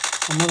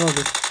 అమ్మ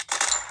బాబు.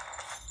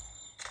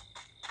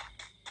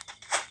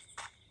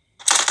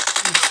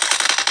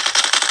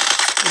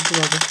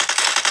 బాబు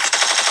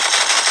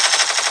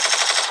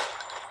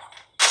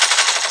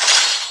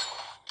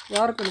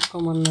ఎవరు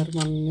కలుసుకోమన్నారు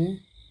మనల్ని?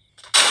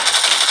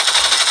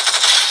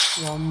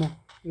 అమ్మ,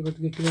 ఇక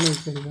గట్టిగానే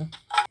వచ్చాడుగా.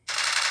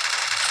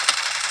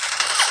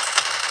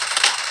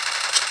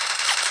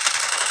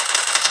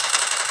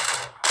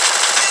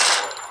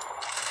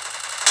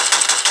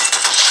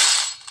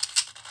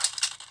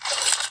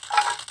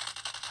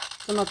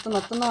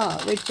 వస్తున్నా,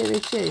 వెయిట్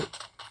చేయి.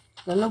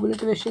 గన్లో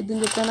బుల్లెట్ వేస్ట్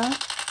చేద్దని చెప్పానా?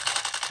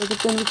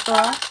 చెప్తాను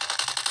చెప్తావా?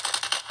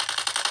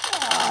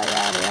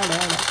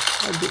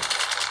 అది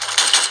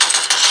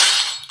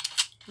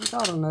ఇంకా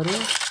ఎవరు ఉన్నారు?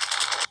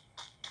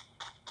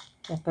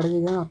 ఎక్కడ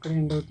దిగాను అక్కడ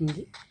ఎండ్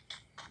అవుతుంది.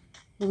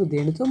 నువ్వు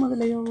దేనితో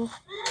మొదలయ్యావు?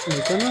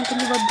 నీతోనే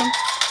ఉంటుంది బద్దం.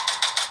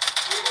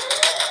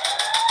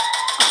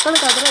 అక్కడ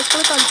కదరా,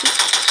 ఎక్కడ కలిసి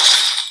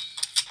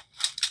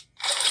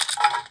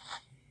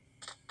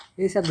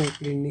వేసేద్దాం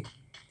ఇప్పుడు ఇన్ని.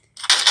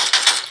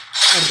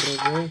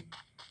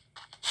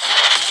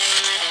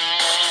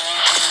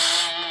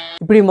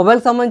 ఇప్పుడు ఈ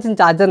మొబైల్కి సంబంధించిన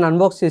ఛార్జర్ని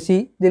అన్బాక్స్ చేసి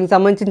దీనికి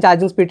సంబంధించిన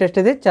ఛార్జింగ్ స్పీడ్ టెస్ట్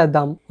అయితే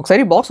చేద్దాం.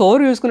 ఒకసారి బాక్స్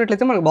ఓవర్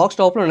చూసుకున్నట్లయితే మనకి బాక్స్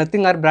టాప్లో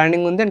నథింగ్ ఆర్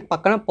బ్రాండింగ్ ఉంది అండ్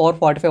పక్కన పవర్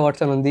 45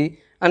 వాట్స్ అని ఉంది.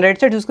 అండ్ రైట్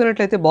సైడ్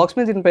చూసుకున్నట్లయితే బాక్స్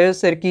మీద దీని ప్రైస్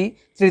వచ్చేసరికి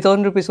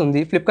 3000 రూపీస్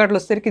ఉంది. ఫ్లిప్కార్ట్లో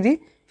వచ్చేసరికి ఇది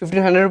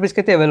 1500 రూపీస్కి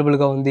అయితే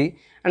అవైలబుల్గా ఉంది.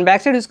 అండ్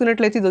బ్యాక్ సైడ్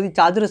చూసుకున్నట్లయితే ఇది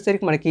ఛార్జర్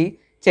వచ్చేసరికి మనకి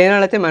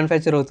చైనాలో అయితే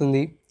మ్యానుఫ్యాక్చర్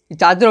అవుతుంది. ఈ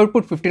ఛార్జర్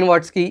అవుట్పుట్ 15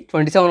 వాట్స్కి,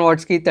 27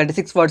 వాట్స్కి,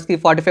 36 వాట్స్కి,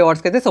 45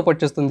 వాట్స్కి అయితే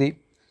సపోర్ట్ చేస్తుంది.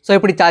 సో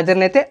ఇప్పుడు ఈ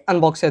ఛార్జర్ని అయితే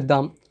అన్బాక్స్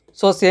చేద్దాం.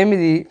 సో సేమ్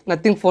ఇది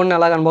నథింగ్ ఫోన్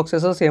అలాగే అన్బాక్స్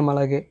చేస్తాం, సేమ్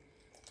అలాగే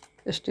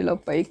జస్ట్ ఇలా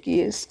పైకి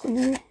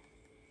వేసుకుని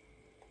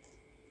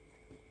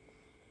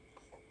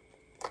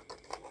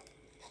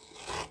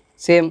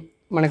సేమ్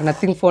మనకి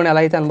నథింగ్ ఫోన్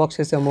ఎలా అయితే అన్బాక్స్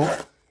చేసామో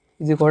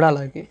ఇది కూడా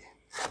అలాగే.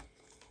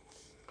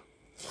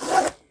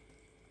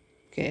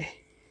 ఓకే,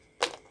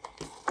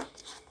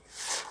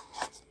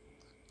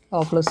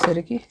 లోపల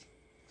వచ్చేసరికి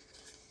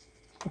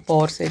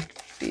పవర్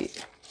సేఫ్టీ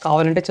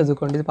కావాలంటే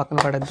చదువుకోండి, ఇది పక్కన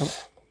పడేద్దాం.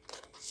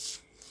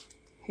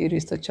 Here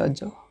is the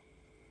charger.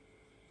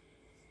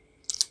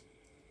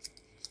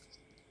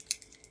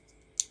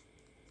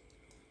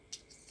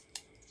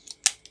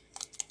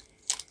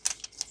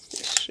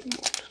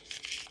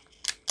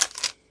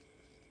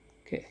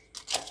 Okay,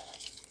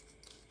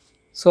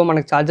 so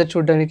మనకు ఛార్జర్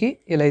చూడడానికి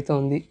ఇలా అయితే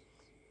ఉంది.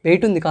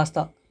 వెయిట్ ఉంది కాస్త,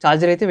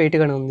 ఛార్జర్ అయితే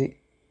వెయిట్గానే ఉంది.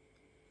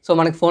 సో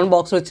మనకి ఫోన్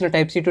బాక్స్లో వచ్చిన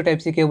type C to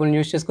type C కేబుల్ని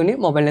use చేసుకుని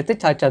మొబైల్ని అయితే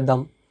ఛార్జ్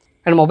చేద్దాం.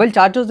 అండ్ మొబైల్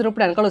ఛార్జ్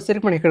అవుతున్నప్పుడు వెనకాల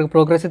వచ్చేసరికి మనకి ఇక్కడ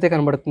ప్రోగ్రెస్ అయితే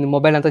కనబడుతుంది.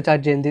 మొబైల్ ఎంత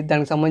ఛార్జ్ అయింది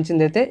దానికి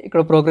సంబంధించింది అయితే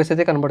ఇక్కడ ప్రోగ్రెస్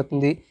అయితే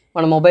కనబడుతుంది.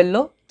 మన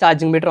మొబైల్లో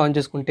ఛార్జింగ్ మీటర్ ఆన్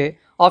చేసుకుంటే,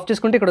 ఆఫ్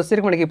చేసుకుంటే ఇక్కడ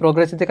వచ్చేసరికి మనకి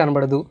ప్రోగ్రెస్ అయితే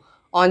కనబడదు.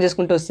 ఆన్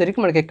చేసుకుంటే వచ్చేసరికి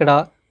మనకి ఇక్కడ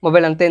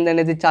మొబైల్ ఎంత అయింది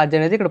అనేది, ఛార్జ్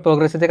అనేది ఇక్కడ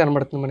ప్రోగ్రెస్ అయితే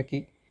కనబడుతుంది. మనకి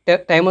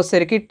టైం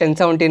వచ్చేసరికి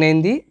 10:17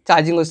 అయింది,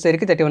 ఛార్జింగ్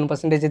వచ్చేసరికి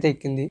 31% అయితే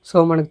ఎక్కింది.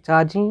 సో మనకి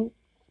ఛార్జింగ్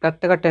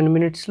కరెక్ట్గా 10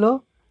 మినిట్స్లో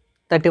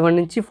 31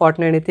 నుంచి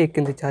 49 అయితే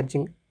ఎక్కింది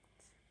ఛార్జింగ్.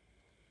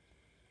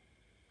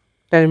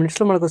 10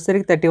 మినిట్స్లో మనకు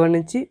వచ్చేసరికి 31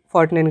 నుంచి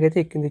 49కి అయితే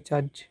ఎక్కింది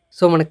ఛార్జ్.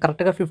 సో మనకి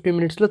కరెక్ట్గా 50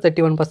 మినిట్స్లో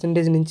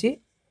 31% నుంచి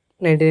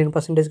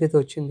 99%కి అయితే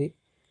వచ్చింది.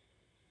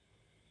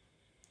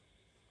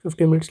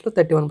 50 మినిట్స్లో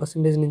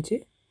 31% నుంచి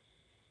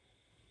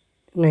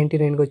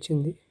 99కి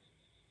వచ్చింది.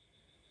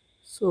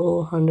 సో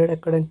 100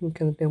 ఎక్కడానికి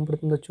ఇంకెంత టైం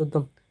పడుతుందో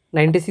చూద్దాం.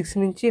 96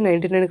 నుంచి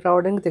 99కి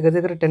రావడానికి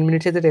దగ్గర 10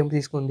 మినిట్స్ అయితే టైం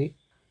తీసుకుంది.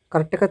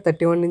 కరెక్ట్గా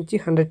 31 నుంచి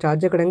 100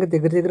 ఛార్జ్ ఎక్కడానికి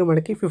దగ్గర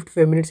మనకి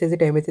 55 మినిట్స్ అయితే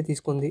టైం అయితే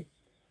తీసుకుంది.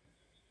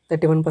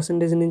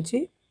 31% నుంచి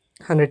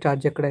 100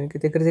 ఛార్జ్ ఎక్కడానికి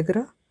దగ్గర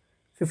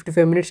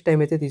 55 మినిట్స్ టైం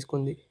అయితే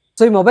తీసుకుంది.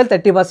 సో ఈ మొబైల్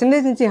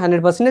 30% నుంచి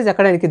 100%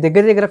 ఎక్కడానికి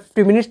దగ్గర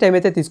 50 మినిట్స్ టైం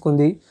అయితే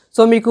తీసుకుంది.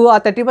 సో మీకు ఆ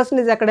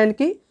 30%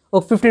 ఎక్కడానికి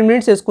ఒక 15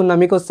 మినిట్స్ వేసుకున్నా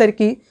మీకు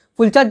వచ్చేసరికి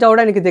ఫుల్ ఛార్జ్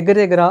అవ్వడానికి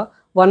దగ్గర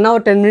 1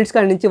 అవర్ 10 మినిట్స్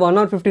కాడి నుంచి 1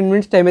 అవర్ 15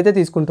 మినిట్స్ టైం అయితే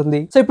తీసుకుంటుంది.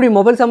 సో ఇప్పుడు ఈ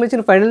మొబైల్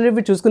సంబంధించిన ఫైనల్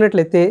రివ్యూ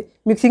చూసుకున్నట్లయితే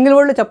మీకు సింగిల్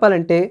వర్డ్లో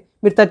చెప్పాలంటే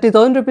మీరు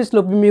 30,000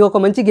 రూపీస్లో మీకు ఒక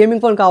మంచి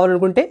గేమింగ్ ఫోన్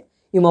కావాలనుకుంటే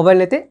ఈ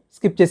మొబైల్ని అయితే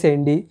స్కిప్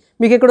చేసేయండి.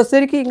 మీకు ఇక్కడ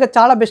వచ్చేసరికి ఇంకా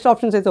చాలా బెస్ట్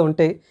ఆప్షన్స్ అయితే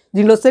ఉంటాయి.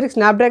 దీనిలో వచ్చేసరికి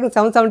Snapdragon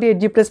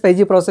 778G plus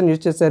 5G processor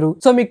use చేశారు.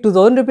 సో మీకు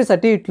 2000 రూపీస్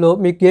అటు ఇట్లో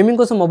మీకు గేమింగ్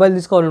కోసం మొబైల్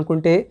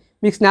తీసుకోవాలనుకుంటే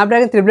మీకు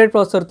స్నాప్డ్రాగన్ 888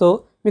 ప్రాసెసర్తో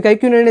మీకు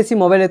IQ9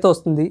 మొబైల్ అయితే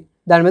వస్తుంది.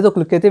 దాని మీద ఒక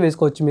క్లిక్ అయితే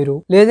వేసుకోవచ్చు మీరు.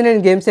 లేదు నేను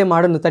గేమ్స్ ఏం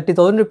ఆడను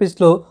 30,000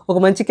 రూపీస్లో ఒక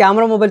మంచి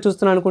కెమెరా మొబైల్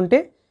చూస్తున్నాను అనుకుంటే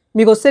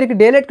మీకు వచ్చేసరికి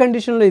డే లైట్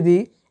కండిషన్లో ఇది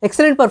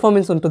ఎక్సలెంట్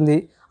పర్ఫార్మెన్స్ ఉంటుంది.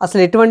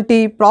 అసలు ఎటువంటి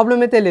ప్రాబ్లం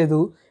అయితే లేదు.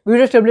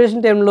 వీడియో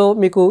స్టెబిలైజేషన్ టైంలో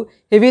మీకు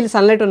హెవీ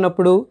సన్లైట్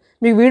ఉన్నప్పుడు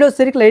మీకు వీడియో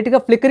వచ్చేసరికి లైట్గా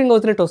ఫ్లిక్కరింగ్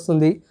అవుతున్నట్టు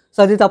వస్తుంది. సో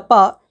అది తప్ప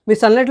మీ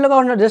సన్లైట్లో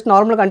కాకుండా జస్ట్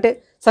నార్మల్గా అంటే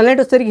సన్లైట్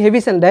వచ్చేసరికి హెవీ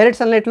డైరెక్ట్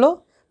సన్లైట్లో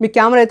మీ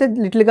కెమెరా అయితే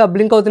లిటిల్గా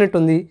బ్లింక్ అవుతున్నట్టు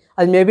ఉంది.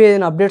 అది మేబీ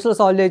ఏదైనా అప్డేట్స్లో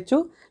సాల్వ్ చేయొచ్చు.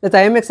 లేదా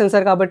IMX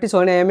సెన్సార్ కాబట్టి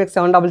సోనీ IMX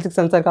 766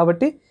 సెన్సార్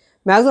కాబట్టి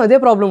మ్యాక్సిమం అదే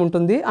ప్రాబ్లం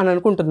ఉంటుంది అని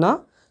అనుకుంటున్నా.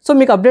 సో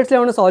మీకు అప్డేట్స్లో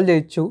ఏమైనా సాల్వ్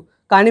చేయొచ్చు.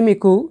 కానీ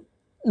మీకు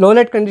లో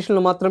లైట్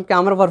కండిషన్లో మాత్రం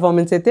కెమెరా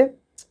పర్ఫార్మెన్స్ అయితే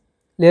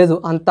లేదు,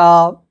 అంత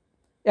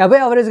అబవ్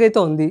యావరేజ్గా అయితే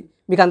ఉంది.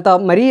 మీకు అంత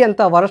మరీ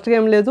అంత వరస్ట్గా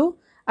ఏం లేదు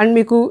అండ్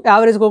మీకు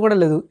యావరేజ్గా కూడా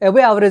లేదు,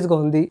 అబవ్ యావరేజ్గా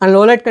ఉంది. అండ్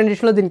లో లైట్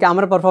కండిషన్లో దీని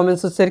కెమెరా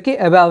పర్ఫార్మెన్స్ వచ్చేసరికి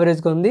అబవ్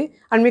యావరేజ్గా ఉంది.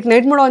 అండ్ మీకు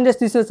నైట్ మోడ్ ఆన్ చేసి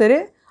తీసినా సరే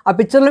ఆ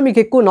పిక్చర్లో మీకు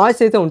ఎక్కువ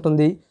నాయిస్ అయితే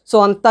ఉంటుంది. సో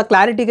అంత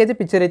క్లారిటీగా అయితే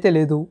పిక్చర్ అయితే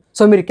లేదు.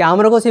 సో మీరు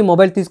కెమెరా కోసం ఈ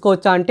మొబైల్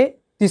తీసుకోవచ్చా అంటే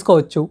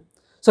తీసుకోవచ్చు.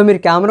 సో మీరు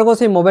కెమెరా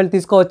కోసం ఈ మొబైల్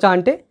తీసుకోవచ్చా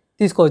అంటే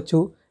తీసుకోవచ్చు.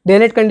 డే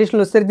లైట్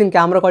కండిషన్లో వచ్చేసరికి దీని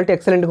కెమెరా క్వాలిటీ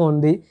ఎక్సలెంట్గా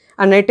ఉంది.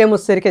 అండ్ నైట్ టైం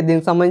వచ్చేసరికి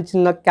దీనికి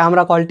సంబంధించిన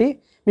కెమెరా క్వాలిటీ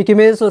మీకు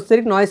ఇమేజెస్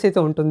వచ్చేసరికి నాయిస్ అయితే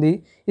ఉంటుంది.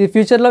 ఈ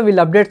ఫ్యూచర్లో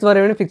వీళ్ళు అప్డేట్స్ ద్వారా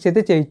ఏమైనా ఫిక్స్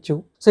అయితే చేయొచ్చు.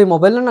 సో ఈ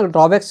మొబైల్లో నాకు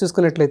డ్రాబ్యాక్స్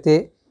చూసుకున్నట్లయితే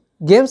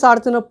గేమ్స్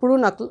ఆడుతున్నప్పుడు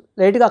నాకు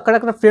లైట్గా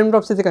అక్కడక్కడ ఫ్రేమ్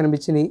డ్రాప్స్ అయితే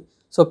కనిపించినాయి.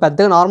 సో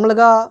పెద్దగా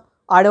నార్మల్గా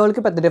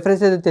ఆడేవాళ్ళకి పెద్ద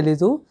డిఫరెన్స్ అయితే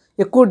తెలీదు.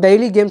 ఎక్కువ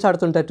డైలీ గేమ్స్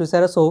ఆడుతుంటారు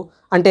చూసారా, సో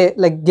అంటే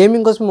లైక్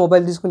గేమింగ్ కోసం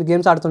మొబైల్ తీసుకుని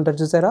గేమ్స్ ఆడుతుంటారు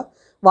చూసారా,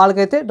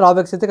 వాళ్ళకైతే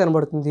డ్రాబ్యాక్స్ అయితే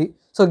కనబడుతుంది.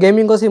 సో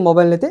గేమింగ్ కోసం ఈ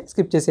మొబైల్ని అయితే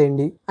స్కిప్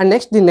చేసేయండి. అండ్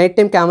నెక్స్ట్ దీని నైట్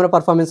టైం కెమెరా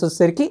పర్ఫార్మెన్స్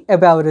వచ్చేసరికి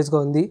అబవ్ యావరేజ్గా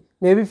ఉంది.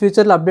 మేబీ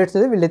ఫ్యూచర్లో అప్డేట్స్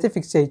అయితే వీళ్ళైతే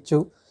ఫిక్స్ చేయొచ్చు.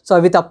 సో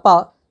అవి తప్ప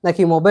నాకు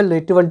ఈ మొబైల్లో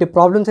ఎటువంటి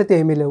ప్రాబ్లమ్స్ అయితే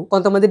ఏమీ లేవు.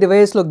 కొంతమంది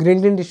డివైస్లో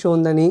గ్రీన్ ఇష్యూ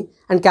ఉందని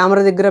అండ్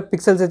కెమెరా దగ్గర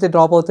పిక్సెల్స్ అయితే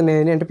డ్రాప్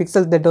అవుతున్నాయని అంటే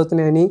పిక్సెల్స్ డెడ్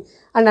అవుతున్నాయని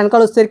అండ్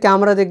వెనకాల వస్తే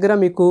కెమెరా దగ్గర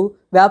మీకు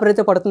వేపర్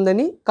అయితే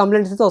పడుతుందని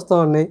కంప్లైంట్స్ అయితే వస్తూ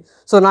ఉన్నాయి.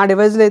 సో నా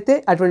డివైస్లో అయితే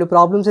అటువంటి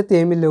ప్రాబ్లమ్స్ అయితే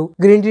ఏమీ లేవు.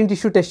 గ్రీన్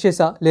ఇష్యూ టెస్ట్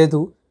చేసా,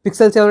 లేదు.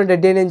 పిక్సెల్స్ ఏమైనా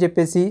డెడ్ అయినాయి అని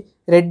చెప్పేసి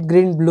red,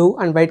 green, blue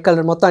and white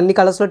colour మొత్తం అన్ని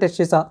కలర్స్లో టెస్ట్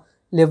చేసా,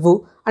 లేవు.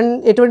 అండ్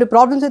ఎటువంటి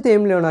ప్రాబ్లమ్స్ అయితే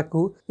ఏం లేవు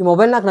నాకు. ఈ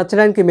మొబైల్ నాకు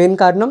నచ్చడానికి మెయిన్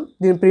కారణం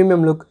దీని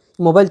ప్రీమియం లుక్.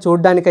 ఈ మొబైల్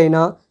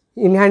చూడడానికైనా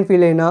ఇన్ హ్యాండ్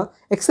ఫీల్ అయినా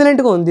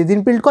ఎక్సలెంట్గా ఉంది.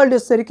 దీని బిల్డ్ క్వాలిటీ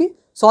వచ్చేసరికి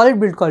సాలిడ్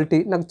బిల్డ్ క్వాలిటీ,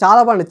 నాకు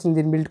చాలా బాగా నచ్చింది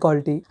దీని బిల్డ్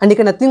క్వాలిటీ. అండ్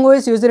ఇక నథింగ్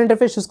ఓఎస్ యూజర్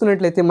ఇంటర్ఫేస్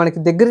చూసుకున్నట్లయితే మనకి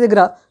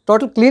దగ్గర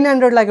టోటల్ క్లీన్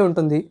ఆండ్రాయిడ్ లాగే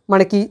ఉంటుంది.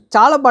 మనకి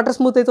చాలా బటర్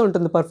స్మూత్ అయితే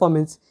ఉంటుంది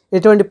పర్ఫార్మెన్స్,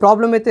 ఎటువంటి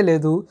ప్రాబ్లం అయితే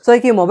లేదు. సో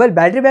ఇక ఈ మొబైల్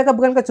బ్యాటరీ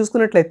బ్యాకప్ కనుక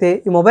చూసుకున్నట్లయితే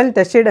ఈ మొబైల్ని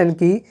టెస్ట్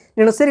చేయడానికి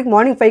నేను వచ్చేసరికి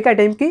మార్నింగ్ 5 ఆ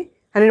టైంకి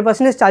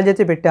 100% ఛార్జ్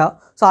అయితే పెట్టా.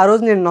 సో ఆ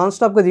రోజు నేను నాన్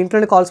స్టాప్గా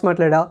దీంట్లోనే కాల్స్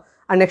మాట్లాడా.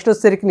 అండ్ నెక్స్ట్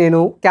వచ్చేసరికి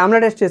నేను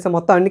కెమెరా టెస్ట్ చేశాను,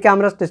 మొత్తం అన్ని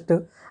కెమెరాస్ టెస్ట్.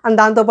 అండ్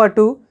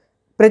దాంతోపాటు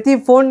ప్రతి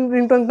ఫోన్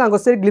రింగ్టోన్కి నాకు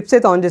వచ్చేసరికి గ్లిప్స్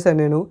అయితే ఆన్ చేశాను.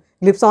 నేను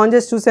గ్లిప్స్ ఆన్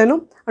చేసి చూశాను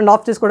అండ్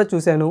ఆఫ్ చేసి కూడా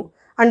చూశాను.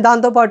 అండ్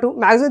దాంతోపాటు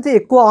మ్యాక్సిమం అయితే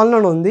ఎక్కువ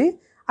ఆన్లోనే ఉంది.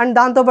 అండ్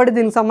దాంతోపాటు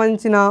దీనికి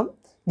సంబంధించిన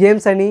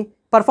గేమ్స్ అని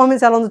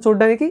పర్ఫార్మెన్స్ ఎలా ఉందో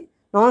చూడడానికి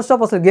నాన్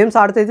స్టాప్ అసలు గేమ్స్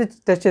ఆడితే అయితే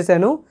టెస్ట్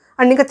చేశాను.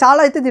 అండ్ ఇంకా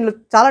చాలా అయితే దీనిలో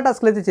చాలా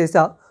టాస్క్లు అయితే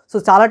చేశా. సో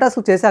చాలా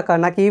టాస్క్లు చేశాక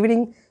నాకు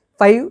ఈవినింగ్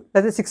 5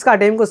 లేదా 6 ఆ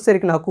టైంకి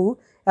వచ్చేసరికి నాకు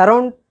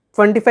అరౌండ్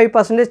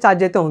 25%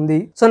 ఛార్జ్ అయితే ఉంది.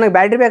 సో నాకు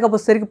బ్యాటరీ బ్యాకప్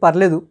వచ్చేసరికి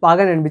పర్లేదు,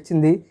 బాగానే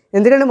అనిపించింది.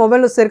 ఎందుకంటే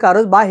మొబైల్ వచ్చేసరికి ఆ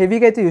రోజు బాగా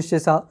హెవీగా అయితే యూస్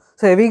చేసా.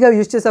 సో హెవీగా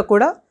యూస్ చేసా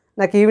కూడా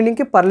నాకు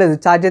ఈవినింగ్కి పర్లేదు,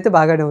 ఛార్జ్ అయితే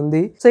బాగానే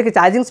ఉంది. సో ఇక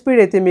ఛార్జింగ్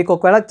స్పీడ్ అయితే మీకు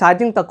ఒకవేళ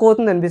ఛార్జింగ్ తక్కువ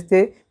అవుతుంది అనిపిస్తే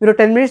మీరు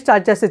 10 మినిట్స్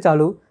ఛార్జ్ చేస్తే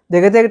చాలు,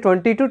 దగ్గర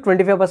 20 to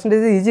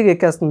 25% ఈజీగా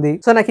ఎక్కేస్తుంది.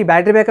 సో నాకు ఈ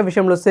బ్యాటరీ బ్యాకప్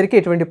విషయంలో వచ్చేసరికి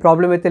ఎటువంటి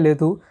ప్రాబ్లం అయితే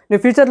లేదు.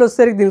 నేను ఫ్యూచర్లో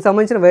వచ్చేసరికి దీనికి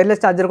సంబంధించిన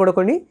వైర్లెస్ ఛార్జర్ కూడా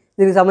కొని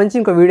దీనికి సంబంధించి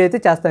ఇంకో వీడియో అయితే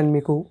చేస్తాను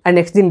మీకు. అండ్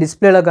నెక్స్ట్ దీని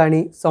డిస్ప్లేలో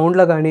కానీ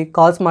సౌండ్లో కానీ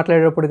కాల్స్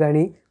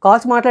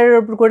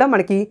మాట్లాడేటప్పుడు కూడా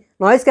మనకి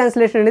నాయిస్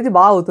క్యాన్సిలేషన్ అనేది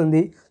బాగా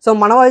అవుతుంది. సో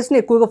మన వాయిస్ని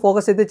ఎక్కువగా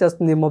ఫోకస్ అయితే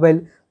చేస్తుంది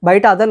మొబైల్.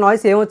 బయట అదర్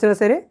నాయిస్ ఏమొచ్చినా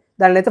సరే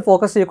దాన్ని అయితే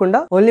ఫోకస్ చేయకుండా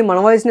ఓన్లీ మన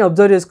వాయిస్ని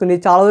అబ్జర్వ్ చేసుకుని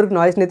చాలా వరకు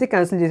నాయిస్ని అయితే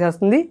క్యాన్సిల్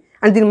చేసేస్తుంది.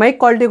 అండ్ దీని మైక్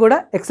క్వాలిటీ కూడా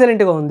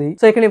ఎక్సలెంట్గా ఉంది.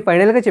 సో ఇక్కడ నేను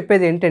ఫైనల్గా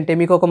చెప్పేది ఏంటంటే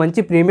మీకు ఒక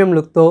మంచి ప్రీమియం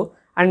లుక్తో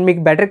అండ్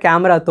మీకు బెటర్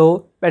కెమెరాతో,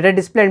 బెటర్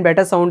డిస్ప్లే అండ్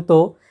బెటర్ సౌండ్తో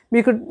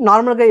మీకు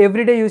నార్మల్గా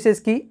ఎవ్రీడే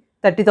యూసేజ్కి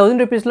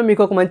 30,000 రూపీస్లో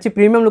మీకు ఒక మంచి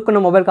ప్రీమియం లుక్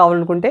ఉన్న మొబైల్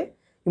కావాలనుకుంటే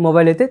ఈ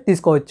మొబైల్ అయితే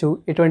తీసుకోవచ్చు,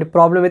 ఎటువంటి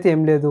ప్రాబ్లం అయితే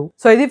ఏం లేదు.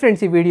 సో ఇది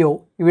ఫ్రెండ్స్ ఈ వీడియో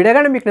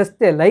కానీ మీకు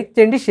నచ్చితే లైక్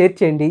చేయండి, షేర్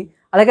చేయండి,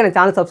 అలాగే నా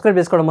ఛానల్ సబ్స్క్రైబ్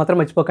చేసుకోవడం మాత్రం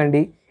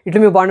మర్చిపోకండి.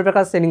 ఇట్లు మీ bond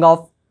Prakash signing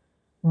off,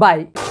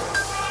 bye.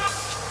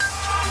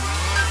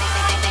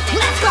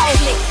 Let's go.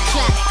 Click,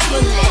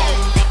 clap,